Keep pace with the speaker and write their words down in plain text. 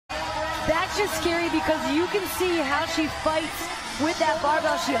That's just scary because you can see how she fights with that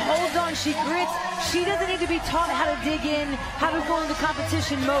barbell. She holds on, she grits. She doesn't need to be taught how to dig in, how to go into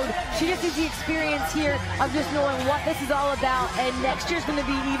competition mode. She just needs the experience here of just knowing what this is all about, and next year's going to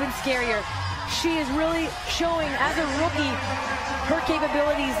be even scarier. She is really showing, as a rookie, her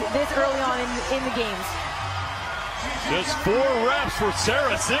capabilities this early on in the games. Just 4 reps for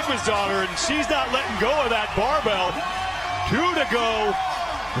Sara Sigmundsdottir, and she's not letting go of that barbell. 2 to go.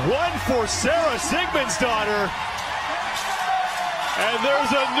 1 for Sara Sigmundsdottir. And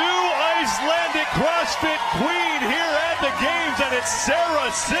there's a new Icelandic CrossFit queen here at the games, and it's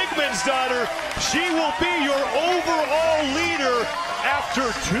Sara Sigmundsdottir. She will be your overall leader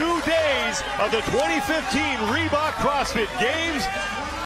after 2 days of the 2015 Reebok CrossFit Games.